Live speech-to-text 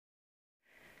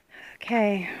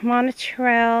Okay, I'm on a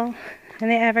trail in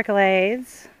the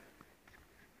Everglades.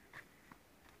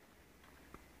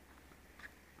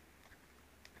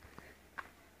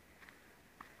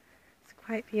 It's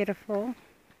quite beautiful.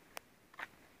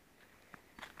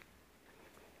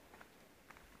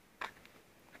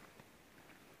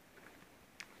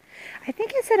 I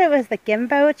think it said it was the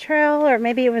Gumbo Trail, or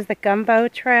maybe it was the Gumbo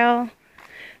Trail.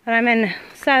 But I'm in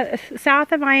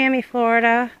south of Miami,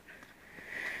 Florida.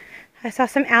 I saw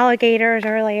some alligators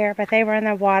earlier, but they were in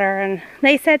the water, and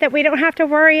they said that we don't have to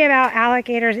worry about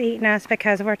alligators eating us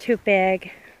because we're too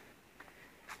big.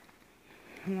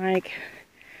 I'm like,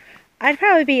 I'd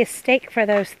probably be a steak for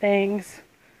those things.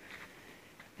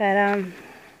 But,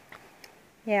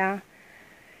 yeah.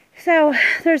 So,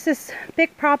 there's this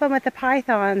big problem with the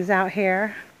pythons out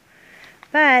here.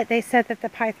 But they said that the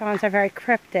pythons are very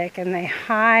cryptic and they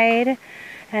hide,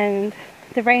 and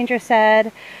the ranger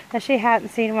said that she hadn't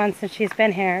seen one since she's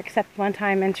been here, except one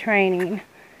time in training.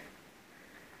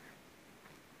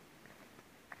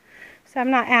 So I'm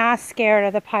not as scared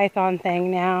of the python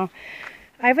thing now.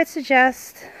 I would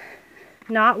suggest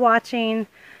not watching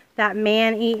that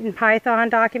man-eating python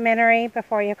documentary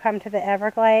before you come to the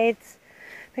Everglades,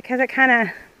 because it kind of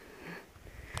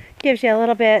gives you a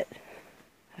little bit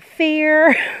of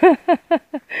fear.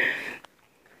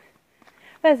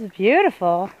 That's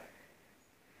beautiful.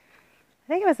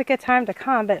 I think it was a good time to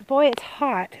come, but boy, it's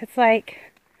hot. It's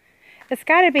like, it's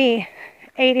got to be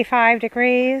 85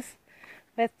 degrees.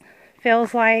 It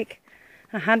feels like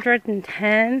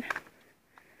 110.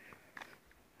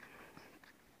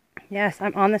 Yes,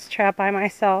 I'm on this trail by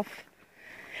myself.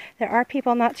 There are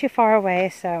people not too far away,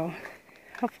 so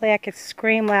hopefully I could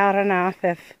scream loud enough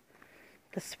if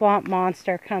the swamp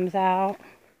monster comes out.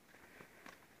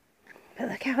 But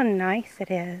look how nice it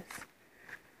is.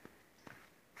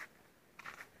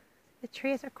 The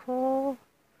trees are cool.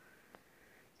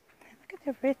 Look at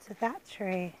the roots of that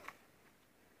tree.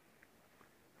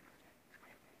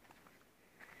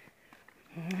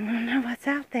 I don't know what's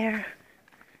out there.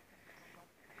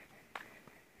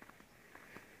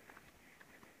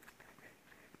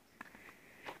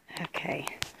 Okay.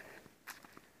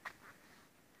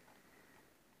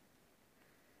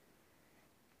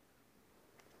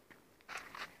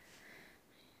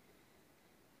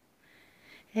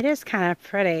 It is kind of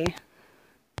pretty.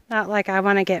 Not like I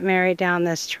want to get married down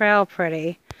this trail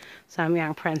pretty, some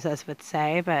young princess would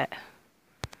say, but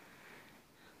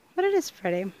it is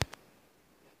pretty.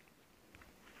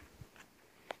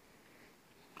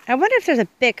 I wonder if there's a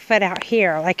Bigfoot out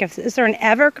here. Like, is there an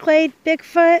Everglade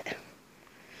Bigfoot?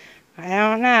 I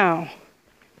don't know.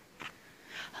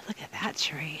 Oh, look at that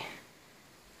tree.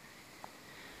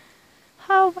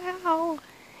 Oh, wow.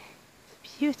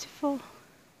 Beautiful.